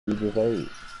You just ate.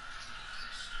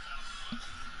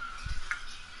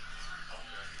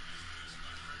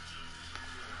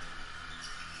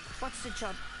 What's the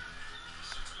job?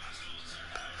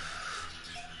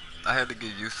 I had to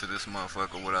get used to this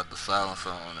motherfucker without the silencer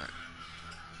on it.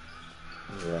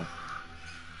 Yeah.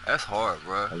 That's hard,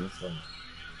 bruh. I just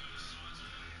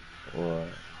or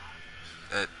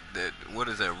That what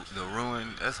is that? The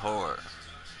ruin? That's hard.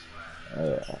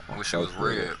 Wish it fuck was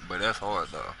with it. red, but that's hard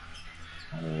though.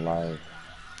 On life.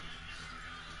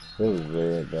 If it was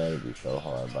red, that'd be so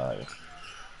hard by it.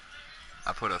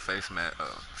 I put a face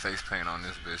paint on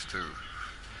this bitch too.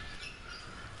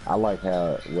 I like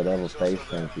how whatever face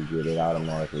paint you get, it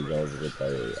automatically goes with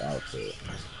their outfit.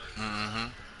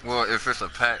 Well, if it's a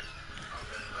pack,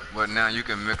 but now you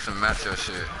can mix and match your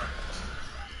shit.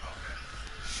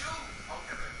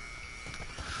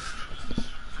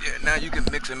 Yeah, now you can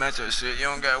mix and match your shit. You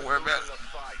don't gotta worry about it.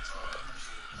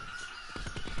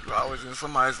 You're always in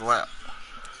somebody's lap.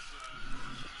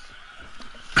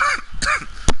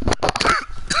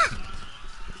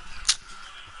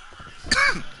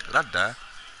 Did I die?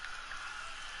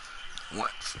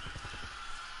 Once.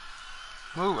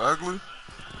 Move, ugly.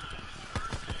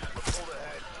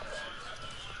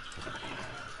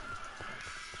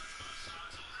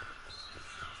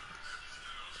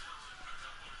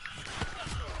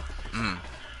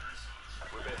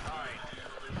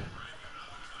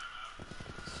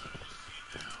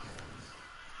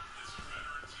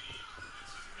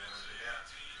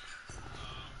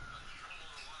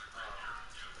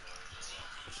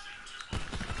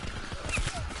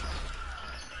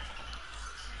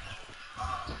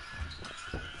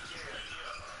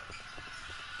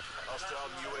 Hostile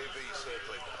UAV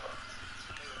circling.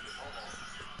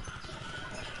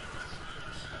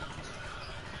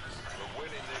 We're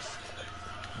winning this.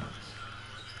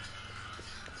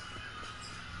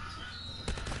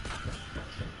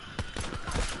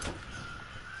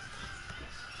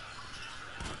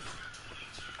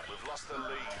 We've lost the lead.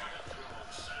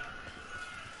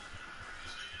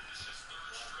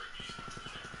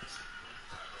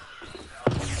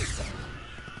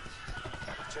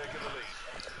 We've taken the lead.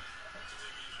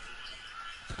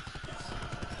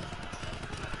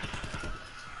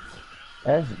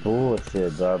 That's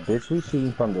bullshit, bro. Bitch, we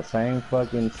shooting from the same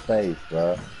fucking space,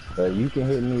 bro. But you can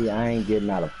hit me, I ain't getting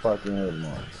out of fucking hit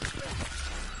mark.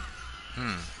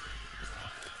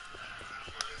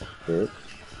 Bitch.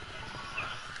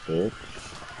 Bitch.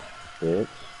 Bitch.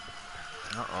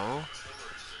 Uh-oh.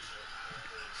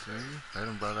 See? They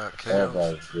done brought out Kels.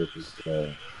 Everybody's bitches,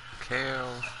 bro.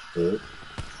 Kels. Bitch.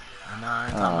 And I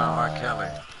ain't talking about R. Kelly.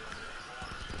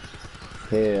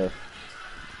 Hell.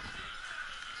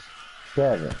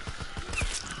 Kevin.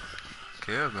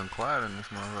 Kels been quiet in this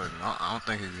motherfucker. I don't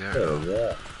think he's there, Hell though.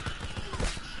 yeah.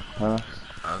 Huh?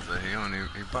 I was like,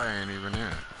 he probably ain't even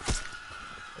in.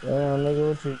 Damn, nigga,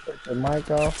 what you take the mic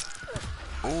off?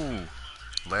 Ooh.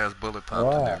 Last bullet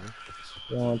popped the Why? nigga.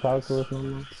 You wanna talk to us no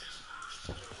more?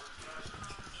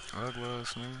 Ugly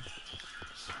ass nigga.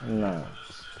 Nah.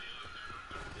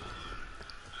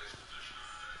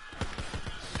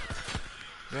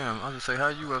 Damn, I was just say, how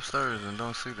you upstairs and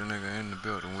don't see the nigga in the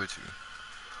building with you?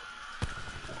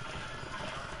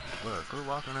 Look, quit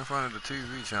walking in front of the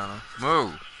TV channel.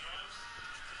 Move!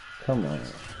 Come on.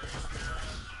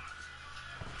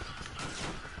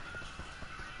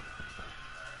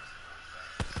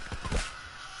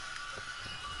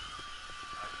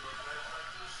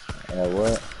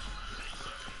 What?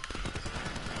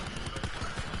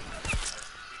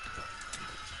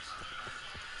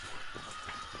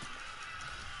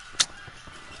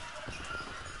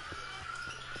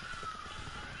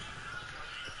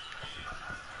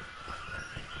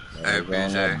 Hey, On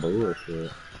that BJ.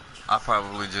 bullshit. I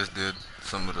probably just did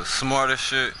some of the smartest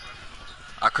shit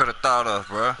I could have thought of,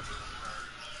 bruh.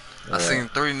 I seen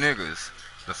 3 niggas.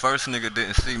 The first nigga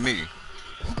didn't see me,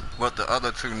 but the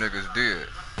other 2 niggas did.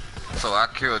 So I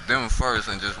killed them first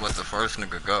and just let the first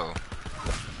nigga go.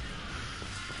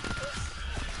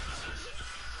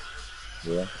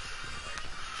 Yeah.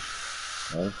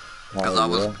 Cause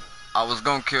I was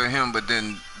gonna kill him, but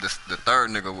then the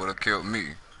third nigga would have killed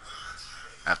me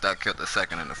after I killed the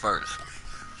second and the first.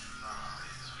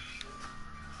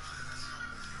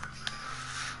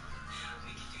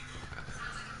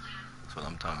 That's what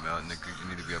I'm talking about, nigga. You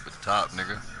need to be up at the top,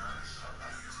 nigga.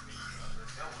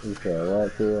 You said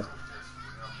what here?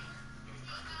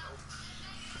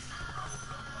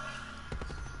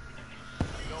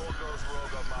 No one goes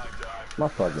rogue on my dime. My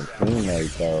fucking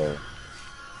teammate though.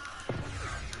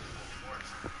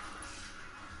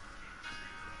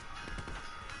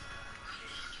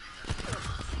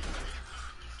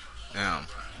 Damn.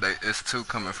 It's two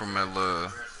coming from that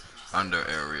little under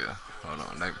area. Hold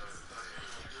on,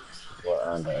 What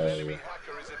under Enemy area?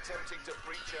 hacker is attempting to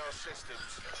breach our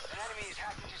systems. An enemy is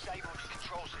hacking disabled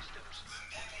control systems.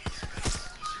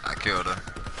 I killed her.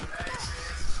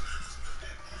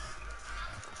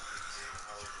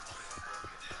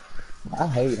 I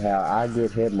hate how I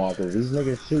get hit markers. These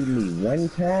niggas shoot me one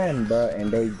time, bro,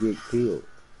 and they get killed.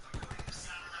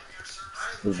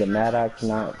 Is the Maddox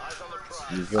not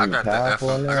Eyes on the prize. using powerful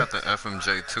I enough? got the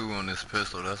FMJ2 on this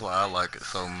pistol. That's why I like it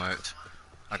so much.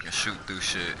 I can shoot through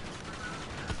shit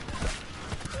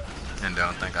and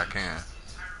don't think I can.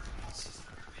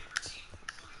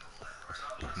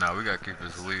 Nah, we gotta keep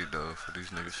this lead though. For these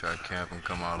niggas try to camp and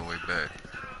come all the way back.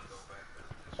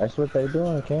 That's what they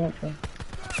doing, camping.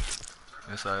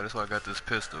 That's alright. That's why I got this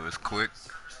pistol. It's quick.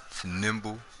 It's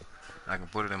nimble. I can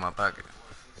put it in my pocket.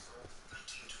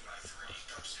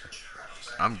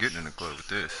 I'm getting in the club with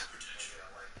this.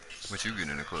 What you getting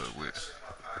in the club with?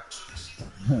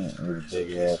 This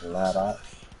big ass Maddox.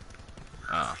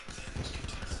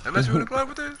 They let you in the club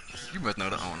with this? You must know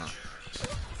the owner.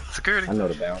 Security? I know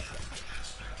the bounce.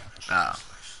 Ah.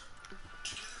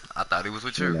 I thought he was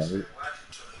with you.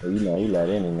 You know he let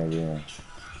any nigga in.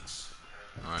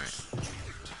 Alright.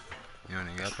 You don't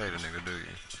even gotta pay the nigga, do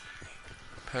you?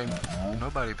 Pay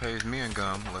Nobody pays me in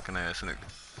gum looking ass nigga.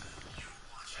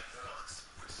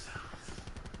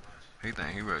 He think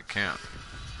he ready to camp.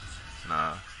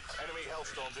 Nah. Enemy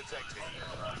hellstorm detected.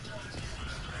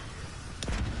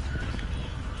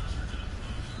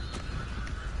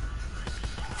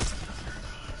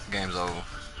 Game's over.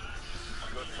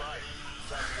 Good fight.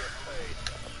 Time to get paid.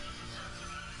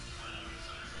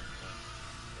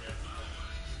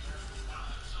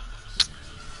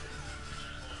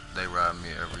 They rob me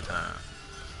every time.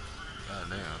 God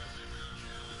damn.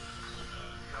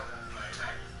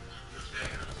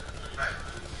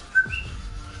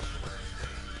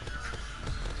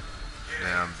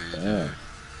 Damn, BJ. Damn.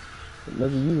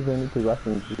 Nigga, you was in it too, I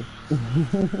think you.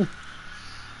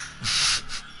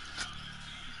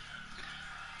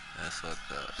 That's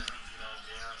fucked up.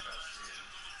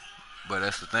 But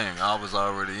that's the thing, I was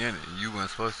already in it. You weren't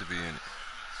supposed to be in it.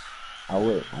 I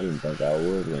didn't think I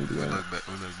would when We you look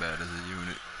bad as a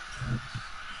unit.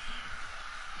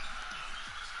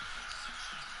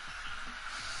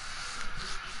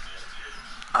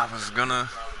 I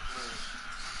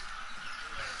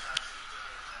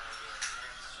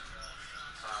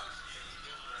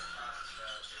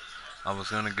was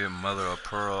gonna get Mother of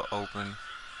Pearl open.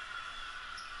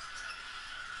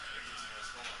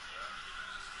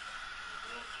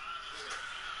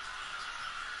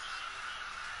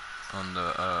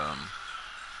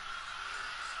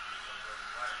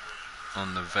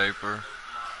 On the Vapor.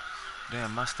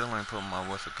 Damn, I still ain't putting my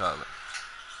what's it call it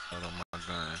out on my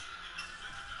gun.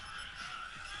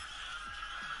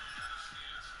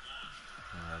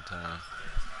 I don't have time.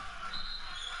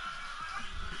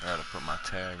 I gotta put my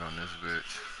tag on this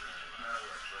bitch.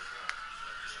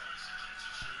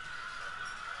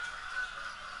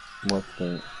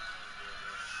 Mustang.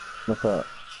 What's up?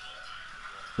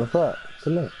 What's up?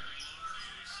 Come here.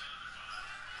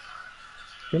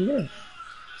 Come here.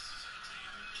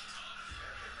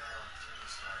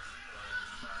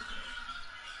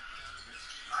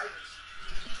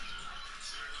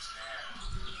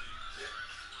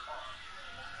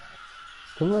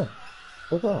 Come here.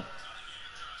 What's up?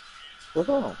 What's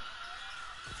up?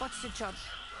 What's the job?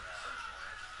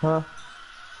 Huh?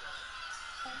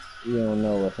 You don't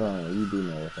know what's wrong. You do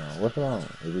know what's wrong. What's wrong?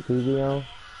 Is the TV on?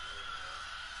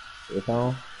 It's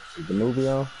on? Is the movie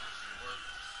on?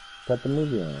 Cut the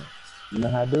movie on. You know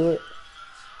how to do it?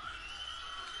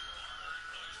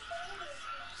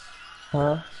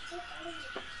 Huh?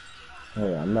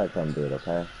 Hey, I'm not gonna do it,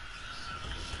 okay?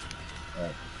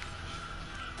 Alright.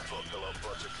 Fuck a lot,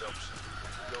 buttercups.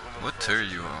 Government What tier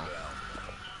you on?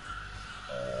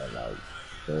 Like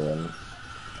 7,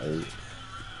 8.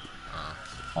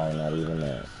 Probably not even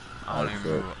that. I don't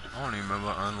even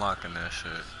remember unlocking that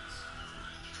shit.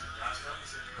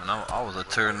 When I was a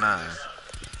tier 9.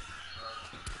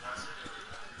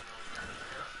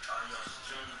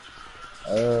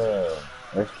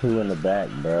 There's 2 in the back,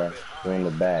 bruh. 2 in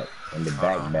the back. In the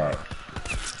back.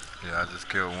 Yeah, I just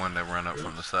killed one that ran up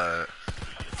from the side.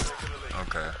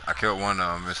 Okay, I killed one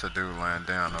of them. It's a dude laying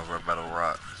down over by the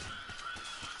rock.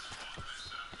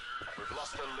 We've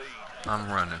lost the lead.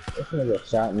 I'm running. This nigga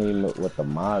shot me with the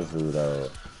Mazu though,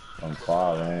 from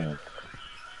far range.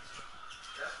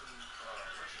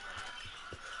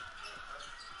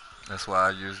 That's why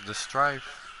I use the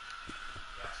Strife.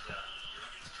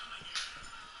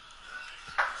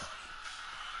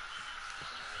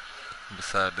 What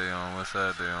side they on? What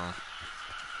side they on?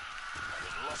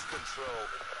 We've lost control.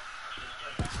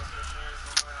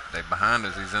 They behind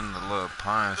us. He's in the little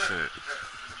pine shit.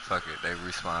 Fuck it. They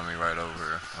respawn me right over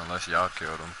here. Unless y'all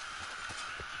killed him.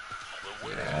 We're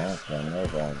winning. I don't care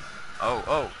nobody. Oh,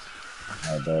 oh.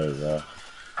 Oh, there you go.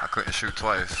 I couldn't shoot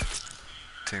twice.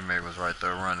 Teammate was right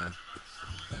there running.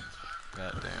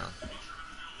 Goddamn.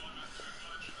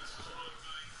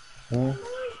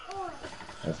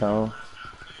 That's on?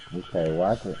 Okay,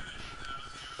 watch it.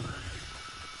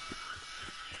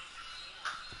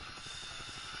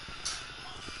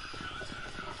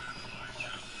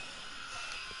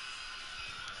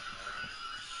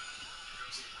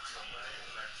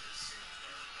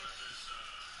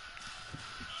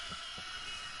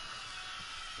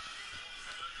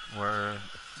 Where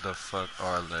the fuck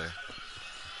are they?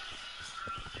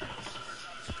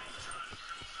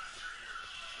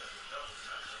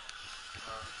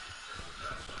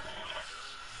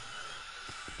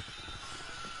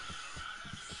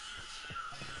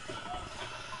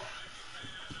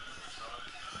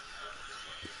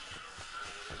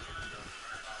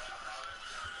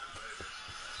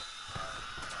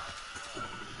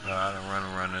 Bro, I done run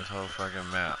around this whole fucking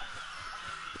map.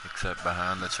 Except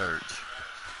behind the church.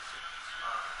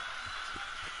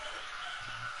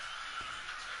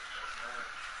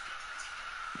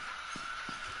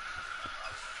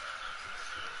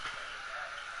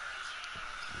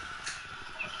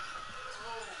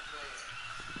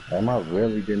 Damn, I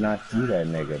really did not see that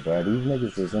nigga, bro. These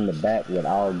niggas is in the back with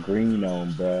all green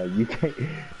on, bro. You can't,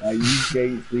 like, you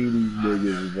can't see these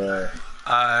niggas, bro.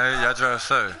 Alright, y'all try to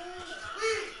say.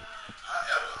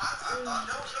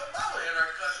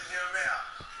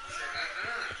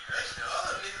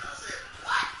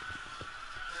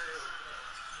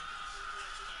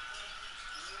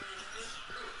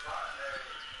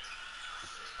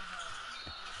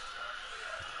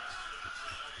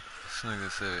 This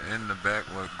nigga said in the back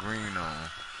with green on.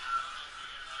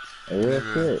 Real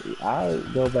Nigga. shit. I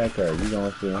go back there. You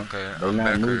gonna see them. Okay, They I'm not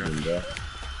back moving, here. bro.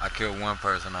 I killed one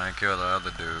person, I ain't killed the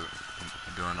other dude.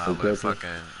 Doing all Who that killed you? fucking,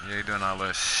 yeah, he doing all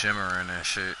that shimmering and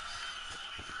shit.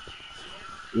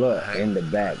 Look, Hey. in the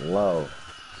back, low,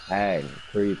 hiding,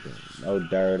 creeping. No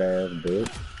dirt ass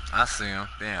bitch. I see him,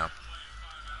 damn.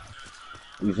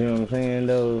 You see what I'm saying,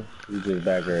 though? You just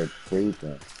back there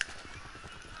creeping.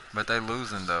 But they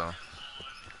losing though.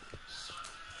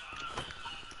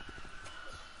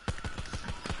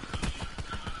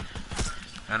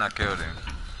 And I killed him.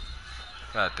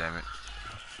 God damn it.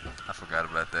 I forgot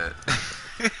about that.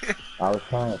 I was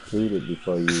trying to shoot it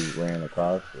before you ran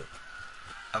across it.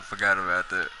 I forgot about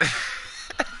that.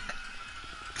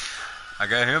 I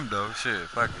got him though, shit,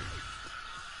 fuck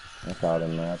it. That's all that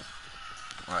matters.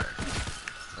 Right.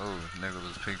 Oh, nigga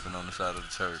was peeping on the side of the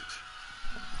church.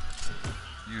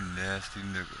 You nasty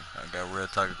nigga. I got red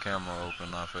tiger camo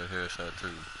open off a headshot too.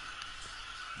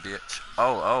 Bitch.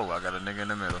 Oh, I got a nigga in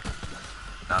the middle.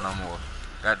 Not no more.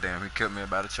 Goddamn, he killed me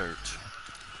about a church.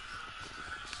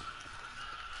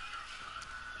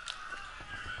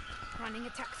 Running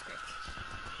attack script.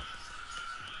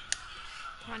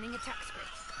 Running attack script.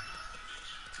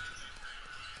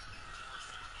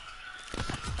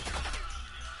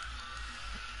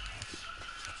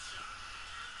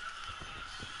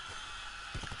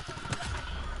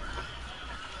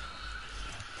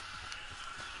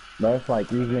 But it's like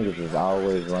these niggas is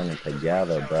always running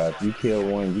together, bro. If you kill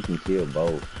one, you can kill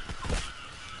both.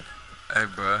 Hey,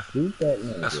 bruh. Shoot that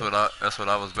nigga. That's what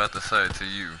I was about to say to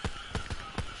you.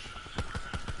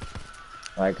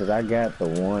 Like, cause I got the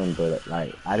one, but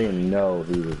like I didn't know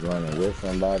he was running with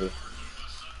somebody.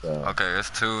 So Okay, it's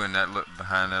two in that look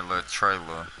behind that little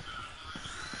trailer.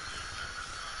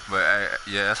 But hey,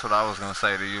 yeah, that's what I was gonna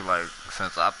say to you. Like,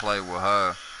 since I play with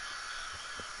her,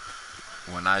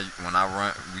 when I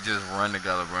run, we just run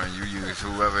together, bro. And you use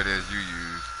whoever it is you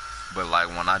use. But like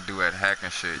when I do that hacking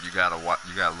shit, you gotta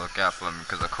look out for me,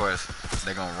 cause of course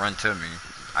they gonna run to me.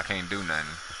 I can't do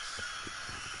nothing.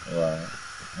 right.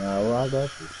 Well, I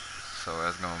got you. So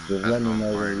that's gonna Just let me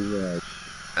know when you ready.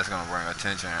 that's gonna bring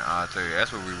attention. I'll tell you,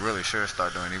 that's what we really should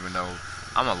start doing. Even though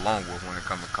I'm a lone wolf when it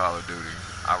comes to Call of Duty,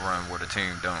 I run where the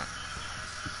team don't.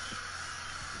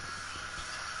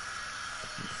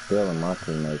 Stealing my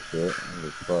teammate shit. I'm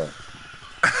just fuck.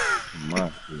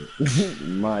 My shit.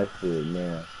 My shit,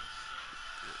 man.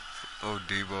 Oh,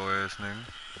 Debo ass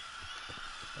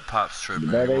nigga. Pop's tripping.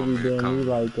 But He they want be me to doing me come.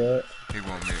 like that. He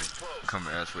want me to come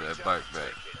and ask for that bike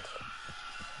back.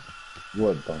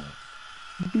 What bone?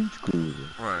 Beach cruiser.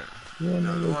 Right. Yeah,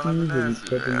 No, the no, one I've been a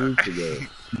asking couple you. weeks ago.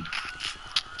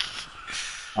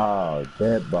 Oh,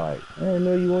 that bike. I didn't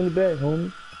know you wanted back,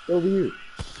 homie. Over here.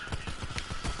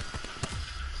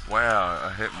 Wow,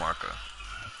 a hit marker.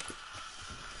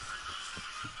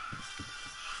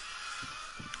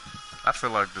 I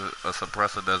feel like a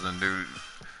suppressor doesn't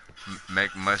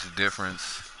make much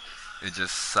difference. It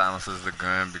just silences the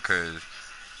gun because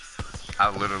I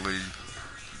literally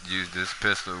use this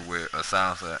pistol with a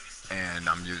silencer and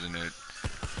I'm using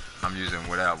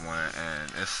without one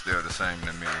and it's still the same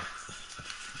to me.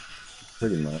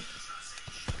 Pretty much.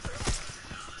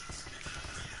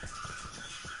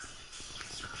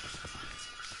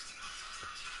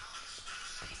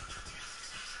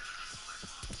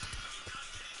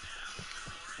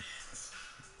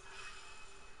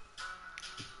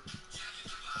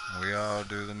 We all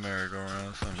do the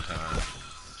merry-go-round sometimes.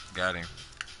 Got him.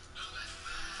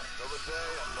 Another day,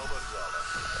 another dollar.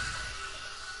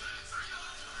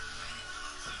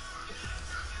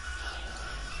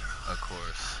 Of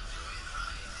course.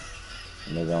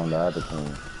 Nigga on the other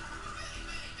team.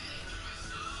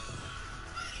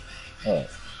 Oh,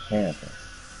 Panther.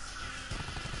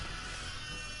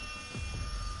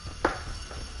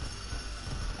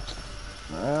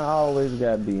 I always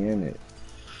gotta be in it.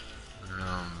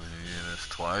 Yeah, that's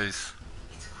twice.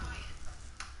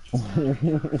 We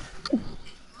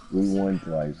won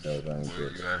twice though, don't We you?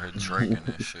 got her drinking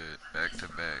and shit back to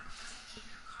back.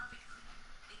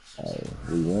 Hey,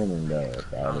 we winning though.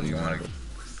 That's I all don't that even matters.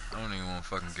 want to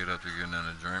fucking get up to get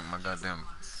another drink. My goddamn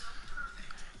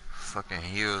fucking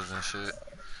heels and shit.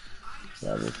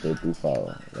 That was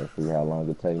 54. Let's see how long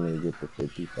it take me to get to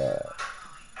 55.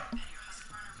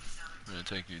 It'll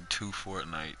take you 2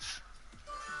 fortnights.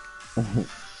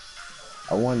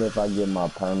 I wonder if I get my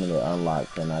permanent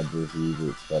unlock, can I just use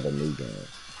it for the new game?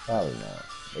 Probably not.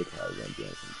 They probably gonna be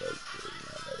on some fake shit.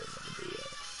 No, they didn't want to do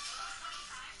that.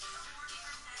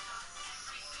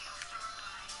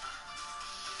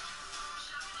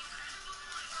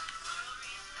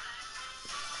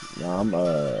 No,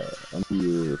 I'm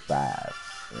year 5.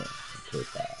 Yeah, until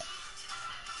 5.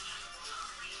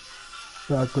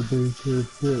 So I could be till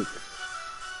 6.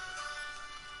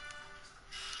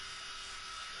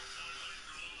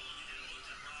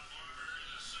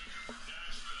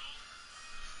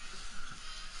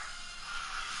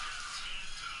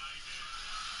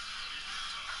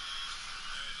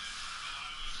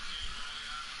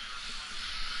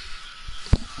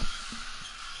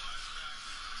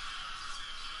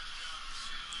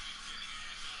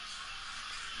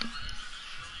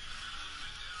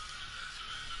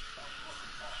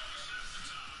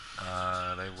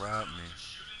 They robbed me.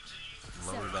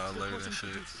 Loaded all late and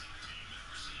shit.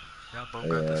 Y'all both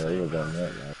got the Yeah, it same was on that,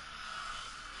 outfit. man.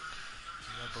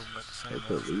 Y'all both got the They same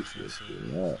put outfits and Lucius shit. in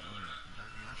that.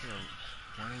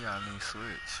 One of y'all need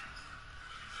switch.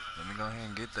 Let me go ahead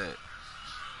and get that.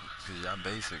 Cause y'all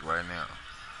basic right now.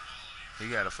 He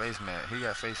got a face mat. He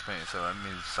got face paint, so that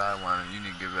means sidewinding. You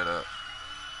need to give that up.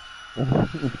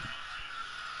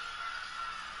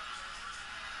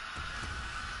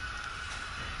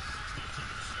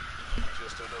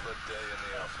 Just another day in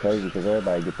the office. Crazy because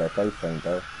everybody get that face paint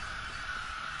though.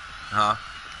 Huh?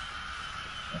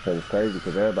 I said it's crazy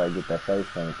because everybody get that face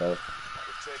paint though. We're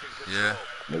taking control. Yeah.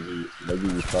 They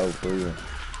give you so free.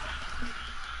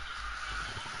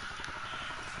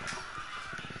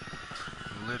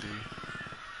 Liddy.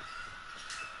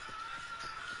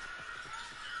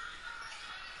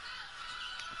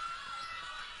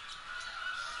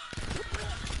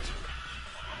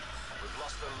 We've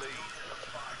lost the lead.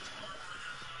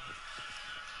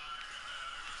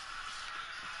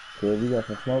 Kid, you got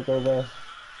some smoke over there?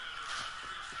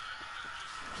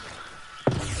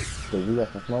 Kid, you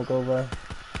got some smoke over there?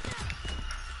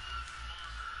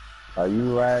 Are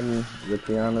you riding with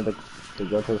Tiana to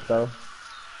go to the store?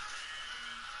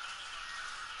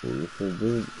 You should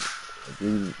do, if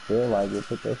you feel like it,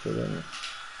 put that shit in there.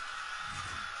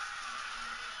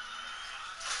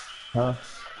 Huh?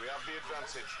 We have the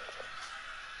advantage.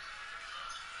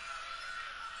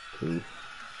 Peace.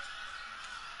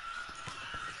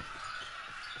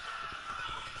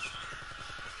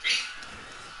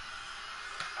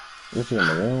 Is she in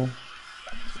the room?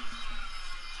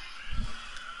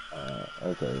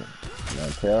 Okay. Now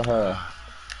tell her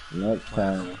next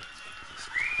time.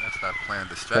 Let's stop playing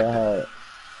distracted.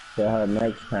 Tell her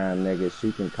next time, nigga,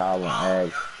 she can call and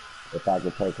ask if I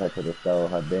could take her to the store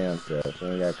her damn self. She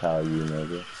ain't gotta call you,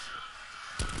 nigga.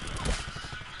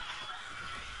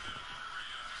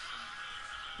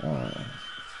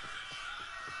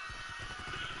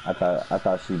 I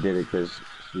thought she did it because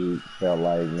she felt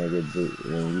like, nigga,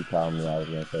 when you called me, I was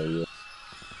gonna say yeah.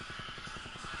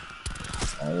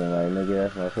 I was like, nigga,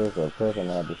 that's my sister. Of course I'm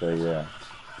gonna have to say yeah.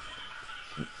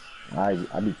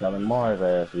 I be telling Mars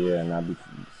ass yeah, and I be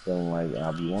feeling like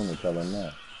I be wanting to tell her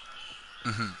no.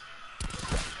 Mhm.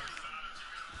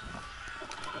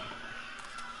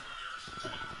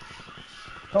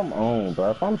 Come on,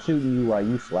 bro. If I'm shooting you while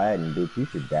you sliding, bitch, you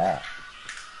should die.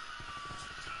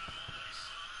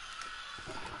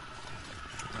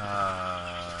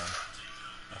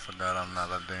 I forgot I'm not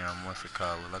a damn what's it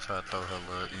called. I try to throw her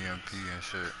little EMP and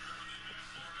shit.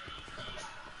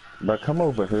 Bro, come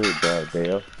over here, bro,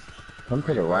 Dale. Come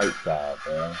Where to the you at? right side,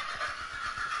 bro.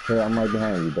 Here, I'm right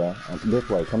behind you, bro. This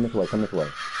way. Come this way. Come this way.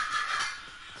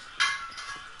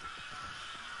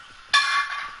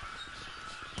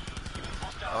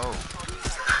 Oh,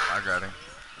 I got him.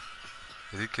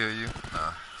 Did he kill you?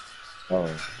 Nah, Oh,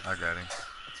 I got him.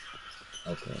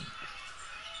 okay.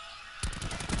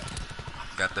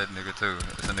 Got that nigga too.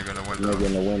 It's a nigga in the window. Nigga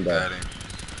in the window. Got him.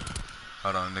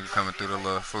 Hold on, nigga coming through the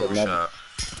little food Another- shop.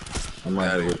 I'm right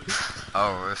Got here him. with you.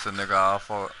 Oh, it's a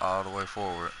nigga all the way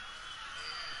forward.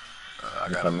 I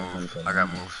I'm gotta coming. move. I'm coming. I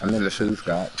gotta move I'm in the positions. food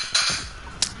shop.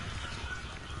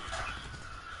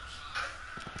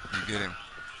 You get him.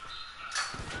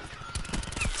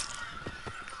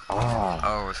 Ah,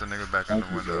 Oh, it's a nigga back in thank the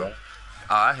you, window. Dale.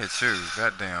 Oh, I hit you.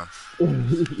 Goddamn.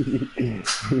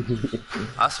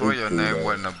 I swear It's your cool, name bro.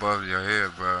 wasn't above your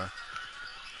head, bro.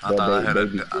 I But thought I had they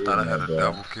be I thought I doing had that, a bro.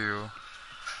 double kill.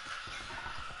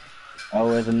 Oh,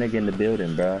 there's a nigga in the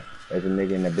building, bro. There's a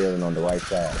nigga in the building on the right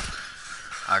side.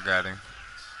 I got him.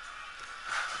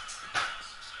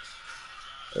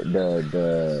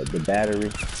 The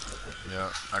battery.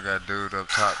 Yep, I got dude up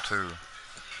top too.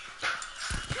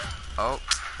 Oh,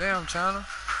 damn, China.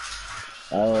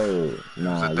 Oh, It was a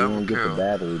nah, you double didn't get the kill.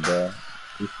 battery, bro.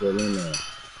 He's still in there.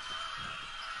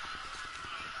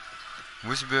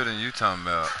 Which building you talking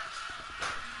about?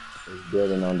 He's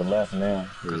building on the left now.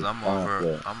 Cause His I'm spawn over.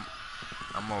 flip.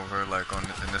 I'm over like on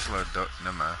in this little.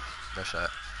 Never mind. That shot.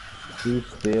 He's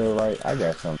still right. I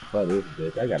got something for this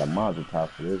bitch. I got a Molotov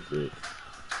for this bitch.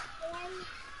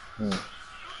 Hmm.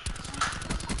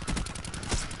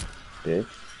 Bitch.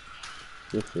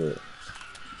 This shit.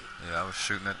 Yeah, I was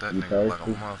shooting at that You nigga like a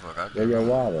thirsty? motherfucker. Where your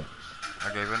water?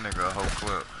 I gave that nigga a whole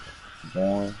clip.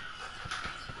 Born.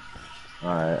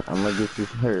 Alright, I'm gonna get you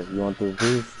here. You want this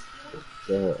juice?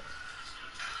 Go ahead.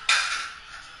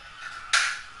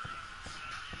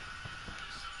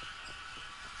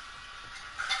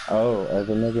 Oh, as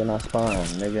a nigga not spawn.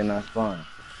 Nigga not spawn.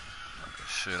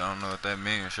 Shit, I don't know what that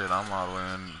means. Shit, I'm all the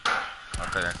way in.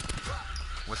 Okay.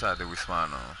 What side did we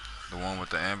spawn on? The one with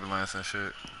the ambulance and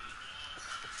shit?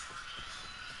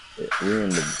 We in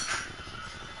the...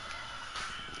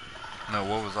 No,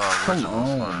 what was our Come original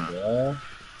on, spawn? bro.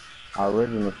 Our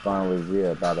original spawn was,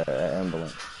 yeah, by the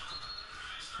ambulance.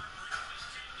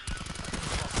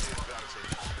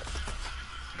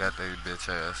 Got they bitch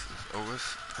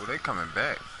asses. Oh, they coming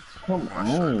back. Come Going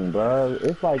straight. on, bro.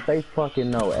 It's like they fucking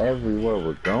know everywhere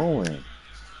we're going.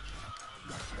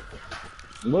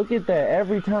 Look at that.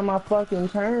 Every time I fucking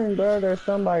turn, bro, there's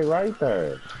somebody right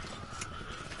there.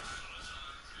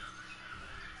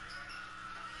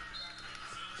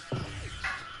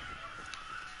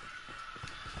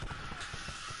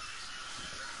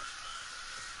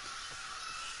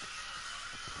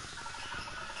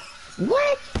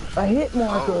 What? A hit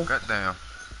marker. Oh, goddamn.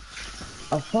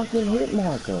 A fucking hit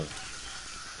marker.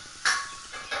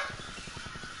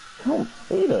 Come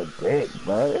eat a dick,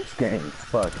 bro. This game's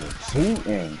fucking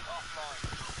cheating.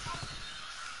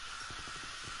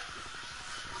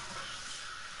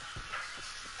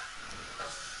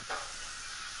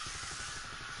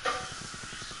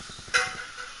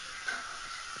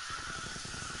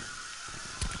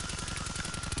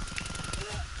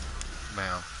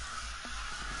 Bam.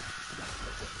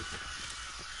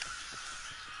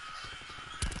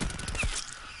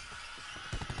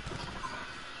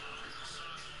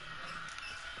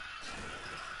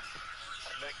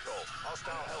 Net call.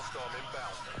 Hostile Hellstorm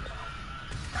inbound.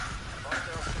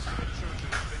 Hostile system intrusion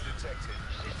has been detected.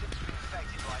 System to be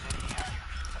infected by an enemy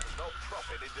hacker. No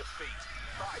profit in defeat.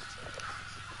 Fight!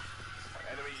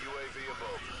 Enemy UAV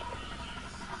above.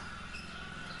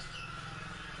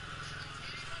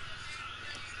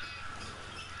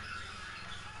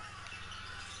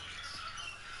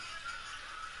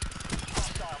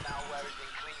 Hostile malware has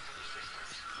been cleaned from your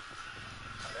systems.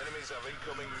 Enemies have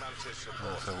incoming Mantis Oh,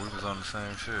 support. so we was on the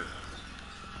same shit.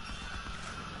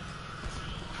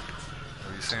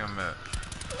 Where you see him at?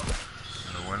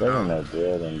 In the They're in window? that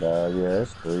building, dog. Yeah,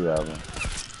 there's 3 of them.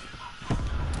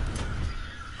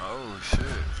 Oh,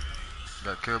 shit.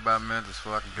 Got killed by Mantis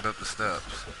before I could get up the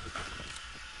steps.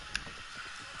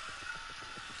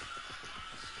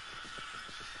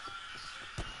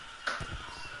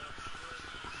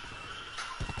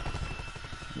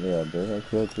 Yeah, they had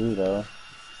killed 3 though.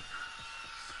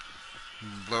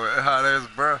 Blow it hot ass,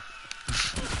 bro.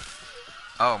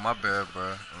 Oh, my bad,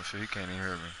 bro. Oh shit, he can't even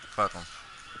hear me. Fuck him.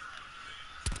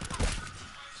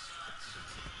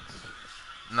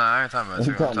 Nah, I ain't talking about I'm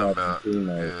you. I'm talking talking about the about,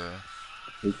 teammates. yeah.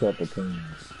 He cut the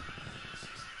teammates.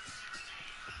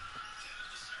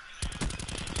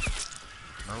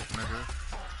 Nope, nigga.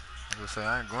 I was gonna say,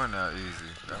 I ain't going that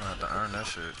easy. They gonna have to earn that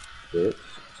shit. Bitch.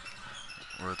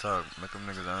 Real talk. Make them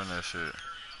niggas earn that shit.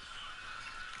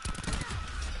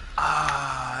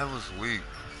 Ah, that was weak.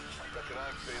 Reckon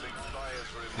I'm feeling fires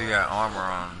He got armor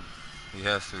on. He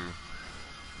has to.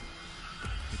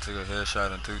 He took a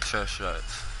headshot and 2 chest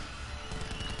shots.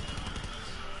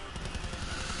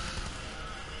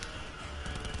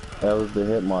 That was the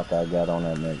hit mark I got on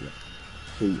that nigga.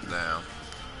 Shoot. Damn.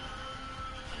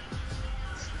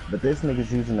 But this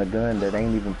nigga's using a gun that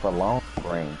ain't even for long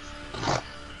range.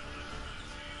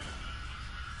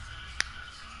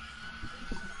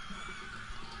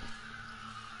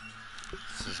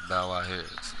 This is bow our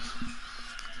heads.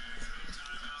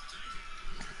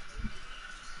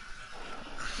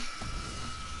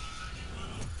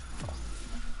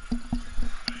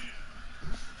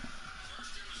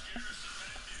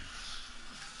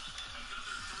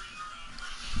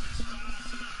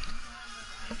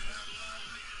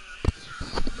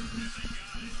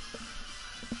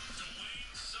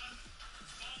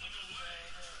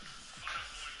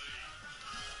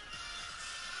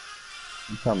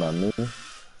 You talking about me?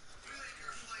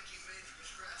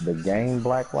 The game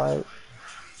Black White?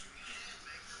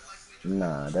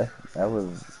 Nah, that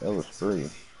was free.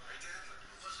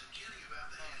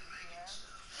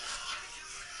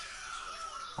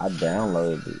 I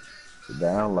downloaded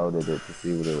it to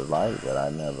see what it was like, but I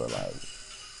never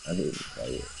I didn't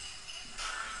play it.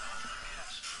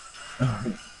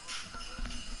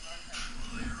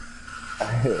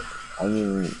 I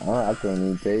mean, I can't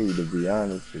even tell you to be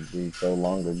honest. It'd be so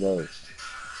long ago.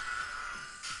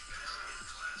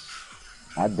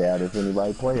 I doubt if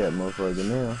anybody play that motherfucker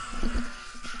now.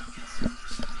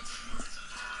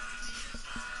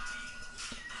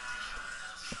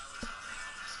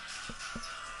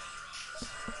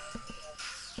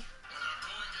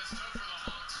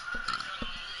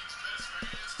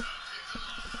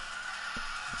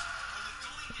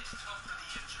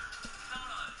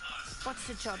 What's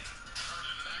the job?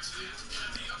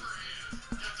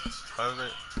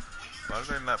 Why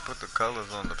do they not put the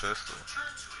colors on the pistol?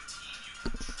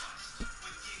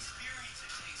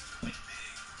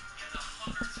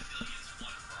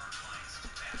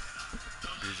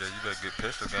 BJ, you better get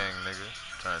pistol gang, nigga.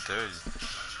 I'm trying to tell you.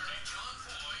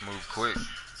 Move quick.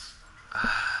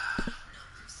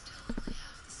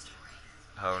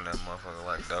 Holding that motherfucker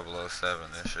like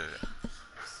 007 and shit.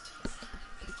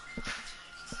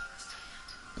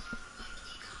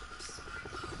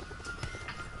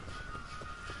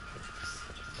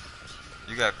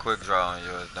 You got quick draw on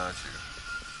yours, don't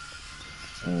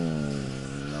you?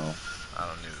 No. I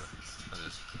don't either.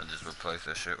 I just replaced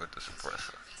that shit with the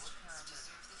suppressor.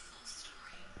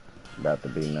 About to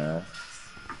be nice.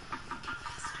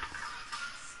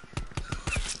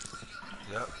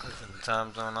 Yep, cause in the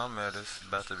time zone I'm at, it's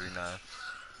about to be nice.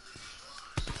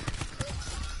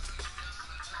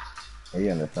 He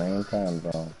in the same time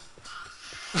zone.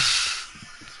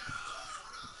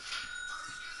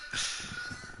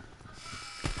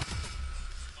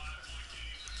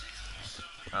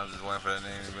 I was just waiting for that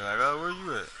name to be like, oh, where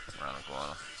you at? Around the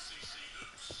corner.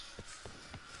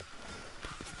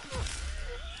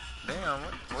 Damn,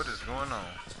 what is going on?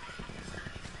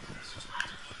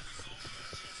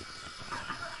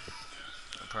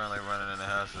 Apparently running in the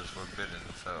house is forbidden,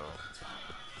 so...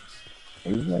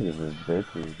 These niggas is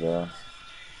bitches, bro.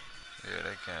 Yeah,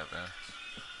 they camping.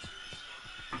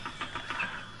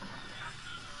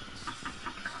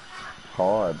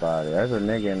 Hard body. There's a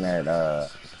nigga in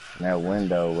that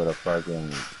window with a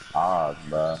fucking AUG,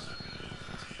 bro.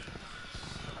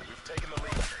 We've taken the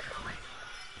lead.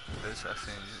 Bitch, I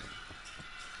seen you.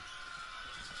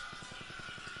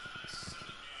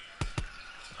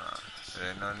 There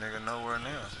ain't no nigga nowhere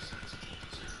now.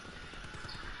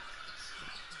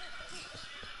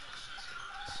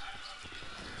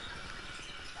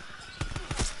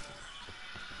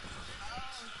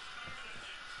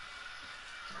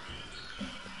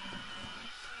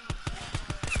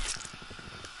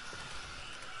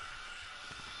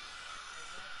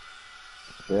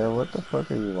 Yeah, what the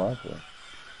fuck are you watching?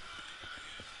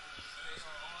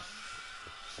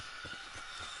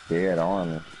 Dead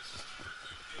Army.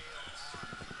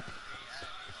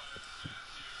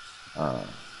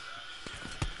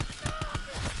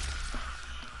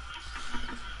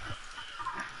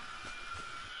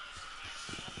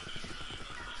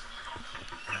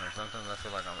 Sometimes I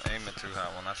feel like I'm aiming too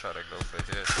high when I try to go for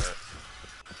headshot.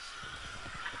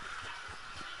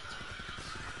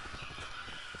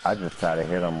 I just try to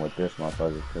hit him with this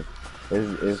motherfucker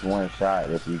because it's one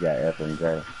shot if you got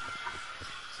FMJ.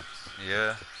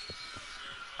 Yeah,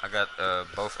 I got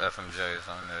both FMJs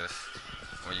on this,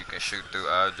 where you can shoot through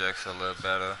objects a little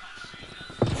better.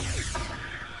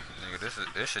 Nigga,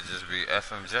 this should just be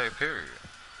FMJ period.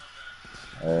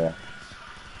 Yeah.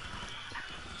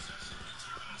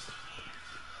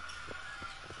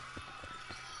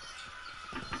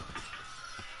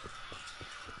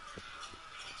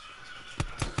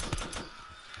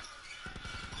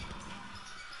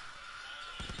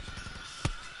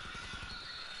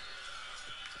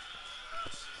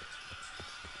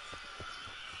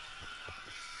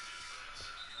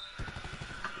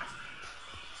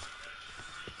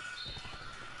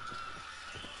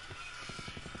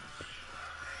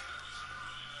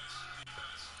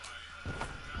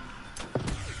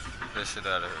 This shit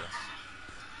out of here.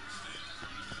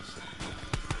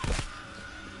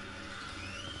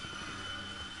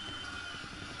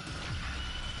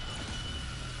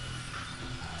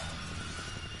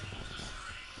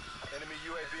 Enemy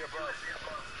UAV above.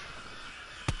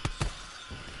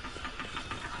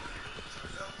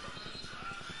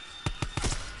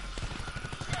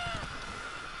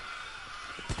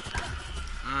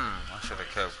 I should have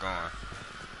kept going.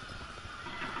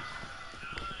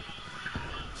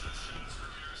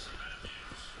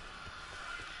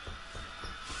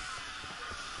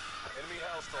 Enemy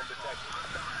Hellstorm detected.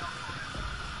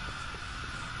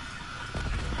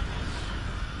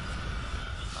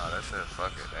 Oh, that shit,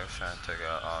 fuck it. They was trying to take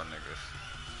out all niggas.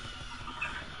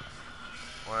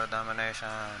 World domination.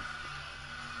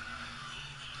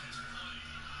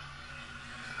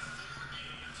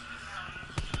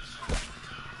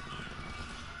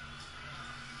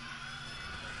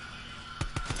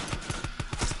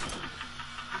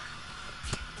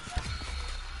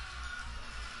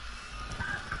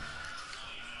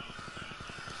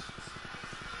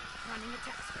 Running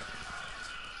attack script.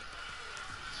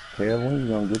 Kev, when you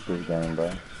gonna get this game,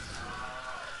 bro?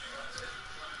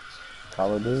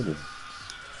 Call of Duty.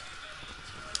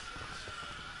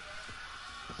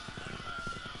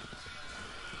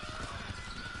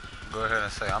 Go ahead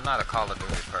and say, I'm not a Call of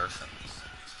Duty person.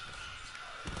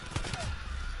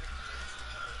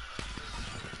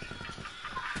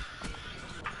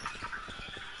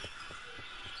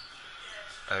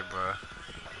 Hey, bro.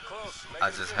 Close. I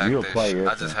just hacked You'll that play it,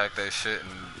 I just then. hacked that shit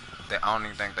and I don't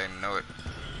even think they know it.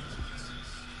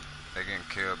 They getting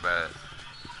killed bad.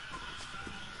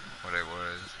 Where they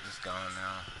was. It's gone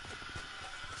now.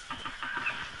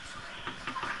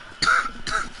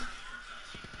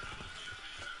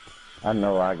 I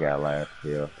know I got last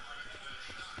kill.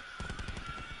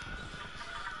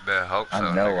 Better hope so,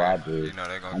 I know nigga. I do. You know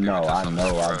they I gonna give it know, to I some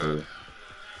know I scrub. do.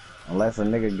 Unless a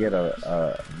nigga get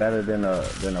a better than a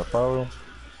foe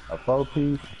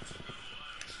piece.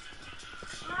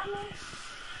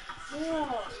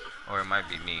 Or it might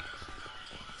be me.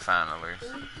 Finally.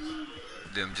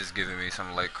 Them just giving me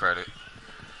some late credit.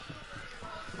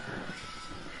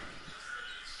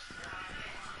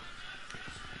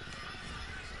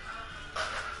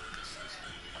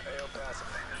 AO passive.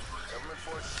 Government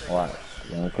forces taking Watch.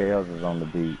 point. Young Chaos is on the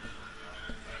beat.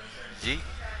 G?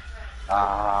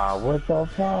 Ah, what the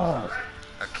fuck?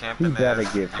 A He camping better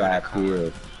ass get 5 unicorn.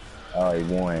 kills. Oh, he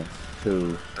won.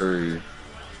 2, 3.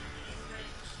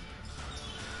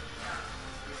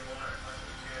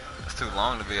 It's too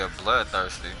long to be a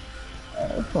bloodthirsty.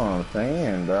 That's what I'm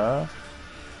saying, dawg.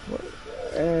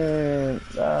 And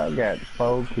I got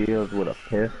 4 kills with a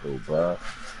pistol, bro.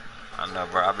 I know,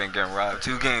 bro. I've been getting robbed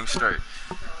 2 games straight.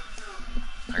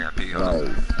 I got pee. Hold Like,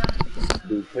 on.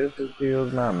 do pistol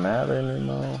kills not matter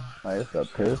anymore? Like, it's a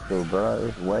pistol, bro.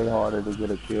 It's way harder to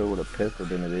get a kill with a pistol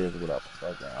than it is with a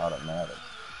fucking automatic.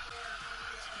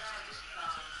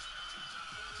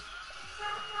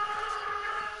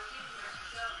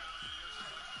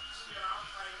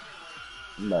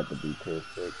 I'm about to be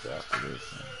pissed sick after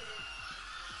this one.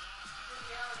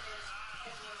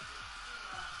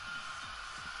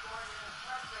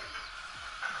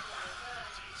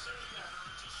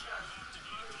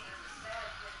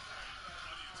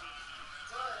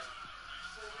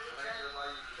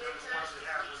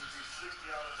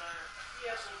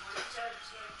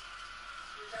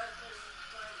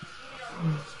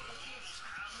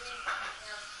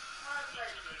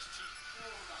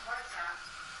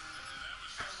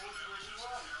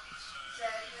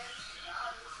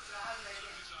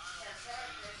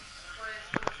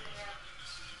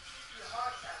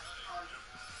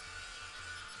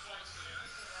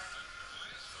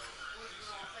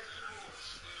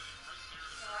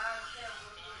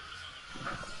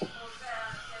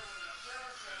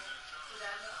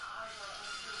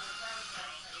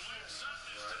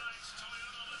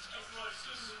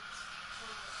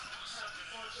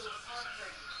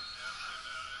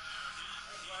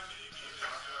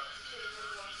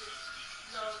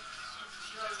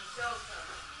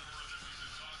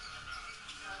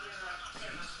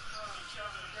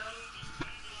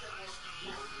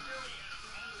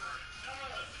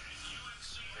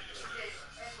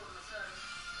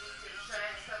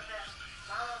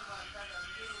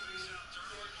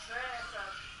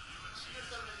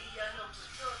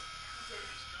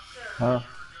 Huh?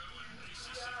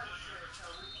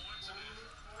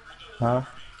 Huh?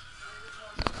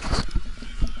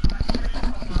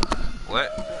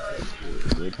 What?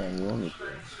 They can't do anything.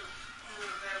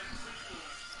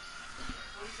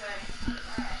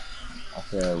 I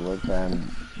said, what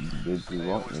time did you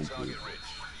want me to?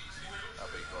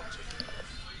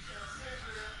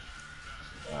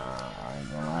 I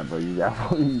ain't gonna lie, bro. You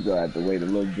got you gonna have to wait a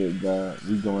little bit, bro.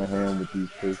 We going ham with these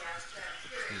two. Is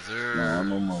No, there?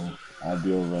 no more. I'll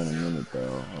be over in a minute, though.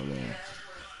 Hold on.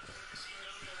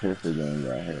 Pistol gang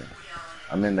got here.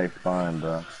 I'm in their spawn,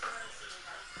 bro.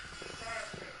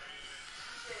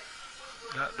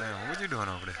 Goddamn, what you doing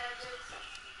over there?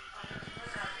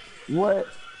 What?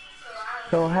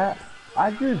 So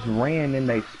I just ran in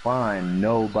they spawn.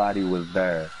 Nobody was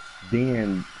there.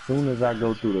 Then, soon as I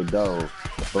go through the door,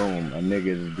 boom, a nigga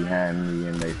is behind me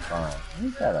in they spawn.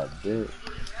 Ain't that a bitch?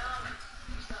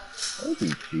 They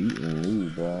be cheating me,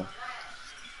 bro.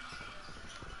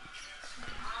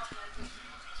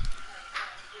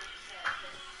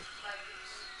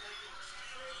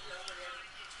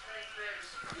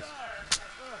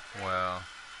 Well,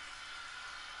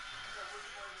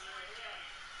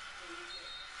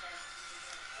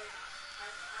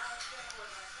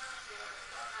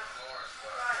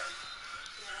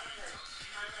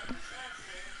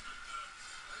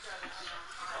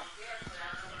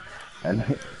 And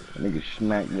that nigga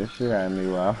smacked the shit out of me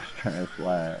while I was trying to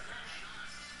slide.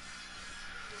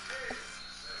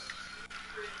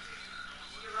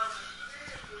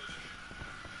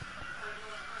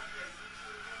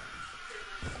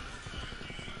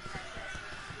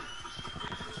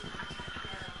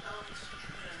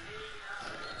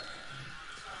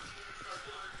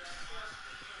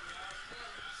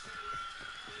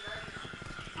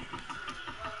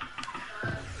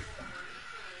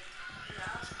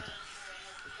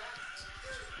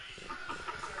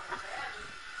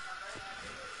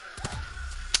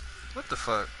 what the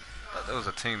fuck? I thought that was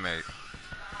a teammate.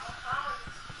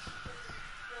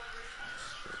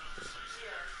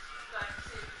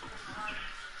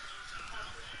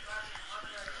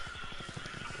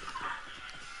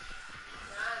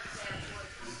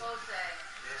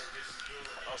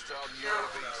 Hostile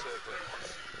UAV circling.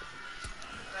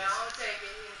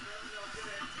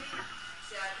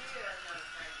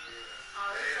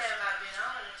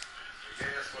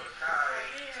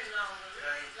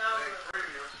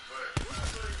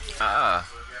 Ah,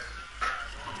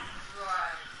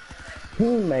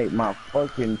 Teammate, my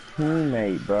fucking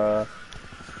teammate, bro.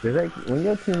 Does that, when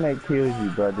your teammate kills you,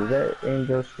 bro, does that end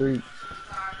your streak?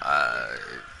 I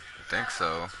think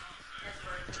so.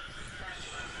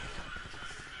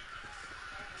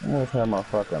 I almost had my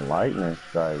fucking lightning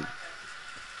strike.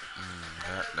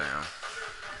 Goddamn.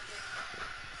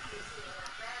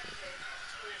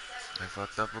 They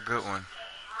fucked up a good one.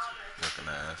 Looking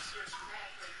ass.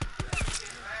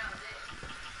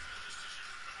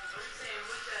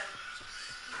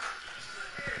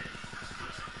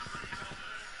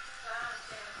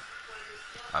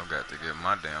 I've got to get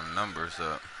my damn numbers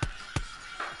up.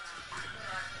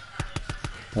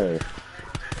 Hey,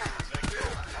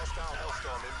 Hostile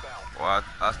Hellstorm inbound. Well,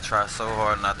 I try so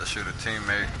hard not to shoot a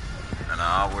teammate, and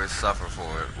I always suffer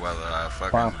for it, whether I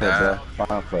spawn fucking flip, bro. die.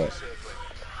 Spawn flip.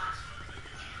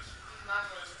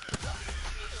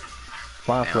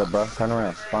 Spawn flip, bro. Turn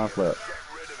around. Spawn flip. Get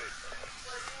rid of it.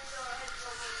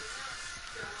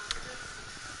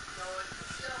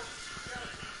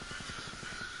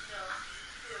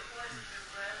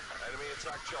 Enemy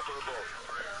attack chopper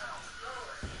above.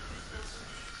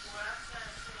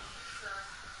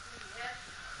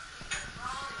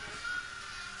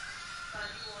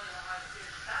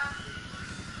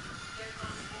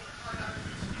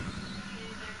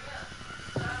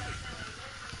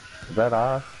 Is that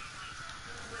off?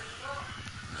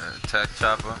 Tech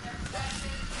chopper?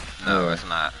 No, Yeah. it's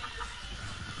not.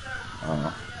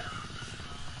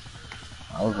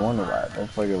 I was wondering why that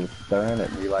motherfucker was staring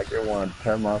at me like it wanted to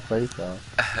turn my face off.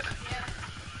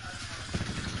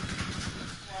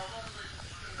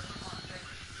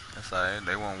 That's alright.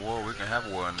 They want war. We can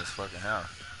have war in this fucking house.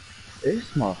 This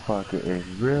motherfucker is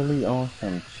really on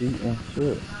some cheating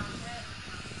shit.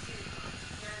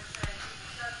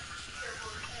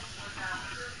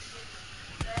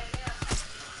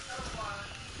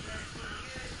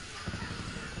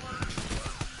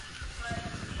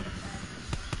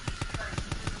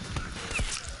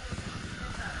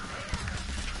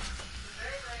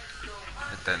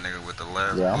 Hit that nigga with the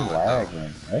last Yeah, I'm bullet, though.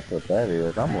 lagging. That's what that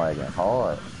is. I'm lagging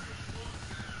hard.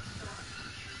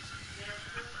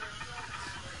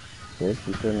 Bitch,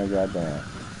 you shouldn't have got down.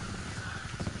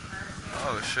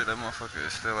 Oh shit, that motherfucker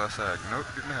is still outside. Nope,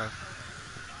 didn't have.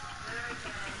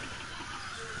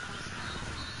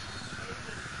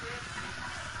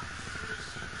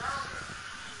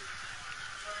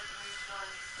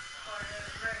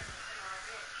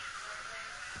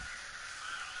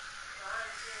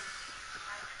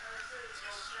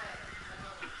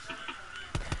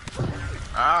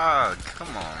 Ah, come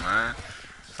on, man.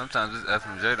 Sometimes this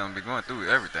FMJ don't be going through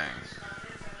everything.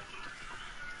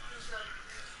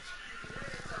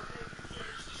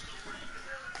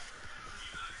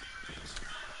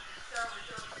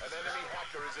 An enemy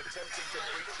hacker is attempting to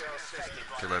breach our system.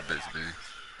 Kill that bitch, B.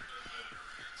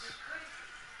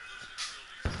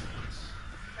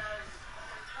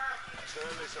 Turn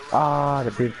this around. Ah,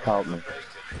 the bitch caught me.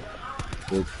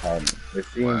 Vacant. Bitch caught me. But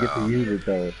she didn't get to Wow. use it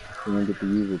though. She didn't get to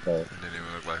use it though. Didn't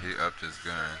even look like he upped his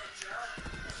gun.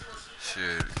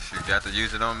 Shit, she got to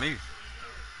use it on me.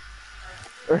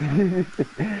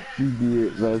 She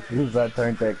did, bro. As soon as I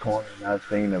turned that corner and I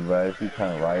seen her, bro, she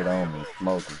turned right on me,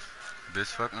 smoking. Bitch,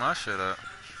 fuck my shit up.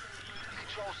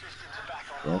 Control systems are back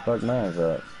Then online. fuck mine's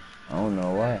up. I don't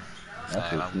know why. That's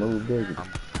Hey, a smooth digit.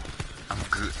 I'm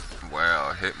good.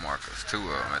 Wow, hit markers, 2 of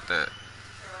them at that.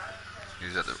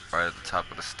 He's at the right at the top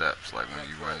of the steps, like when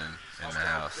you running in the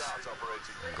house Start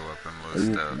operating. and go up them These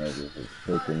little steps. niggas is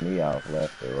picking me off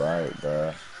left or right,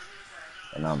 bro.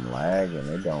 And I'm lagging.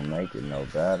 It don't make it no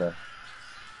better.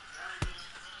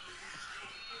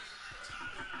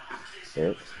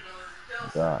 Bitch.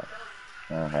 God.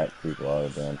 I hack people all the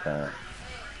damn time.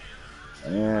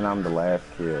 And I'm the last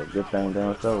kill. Good thing they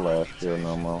don't show last kill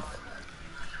no more.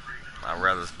 I'd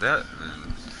rather that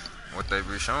than what they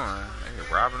be showing. They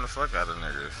be robbing the fuck out of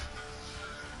niggas.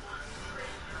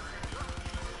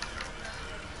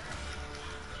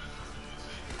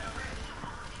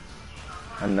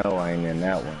 I know I ain't in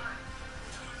that one.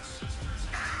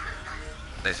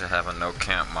 They should have a no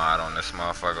camp mod on this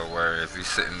motherfucker where if you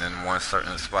sitting in one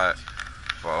certain spot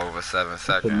for over 7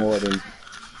 For more seconds,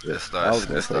 than... it I starts was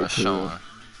gonna say showing.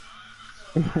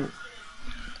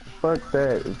 Fuck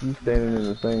that. If you standing in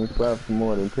the same spot for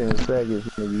more than 10 seconds,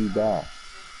 nigga, you die.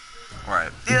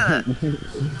 Right. Yeah.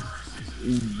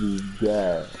 You just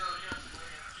die.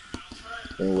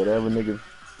 And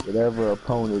whatever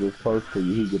opponent is close to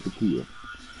you, he get the kill.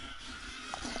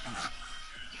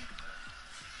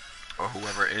 Or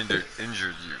whoever injured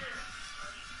you.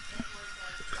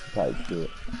 Type shit.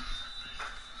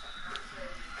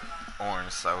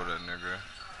 Orange soda, nigga.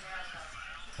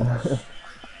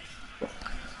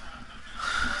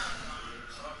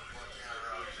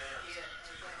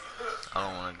 I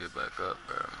don't want to get back up,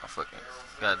 bro. My fucking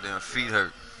goddamn feet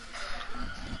hurt.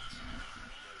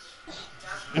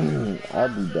 I'll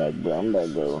be back, bro. I'm about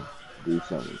to go do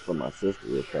something for my sister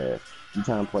real fast. You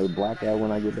trying to play Blackout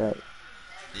when I get back?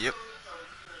 Yep.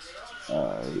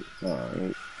 Alright,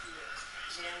 alright.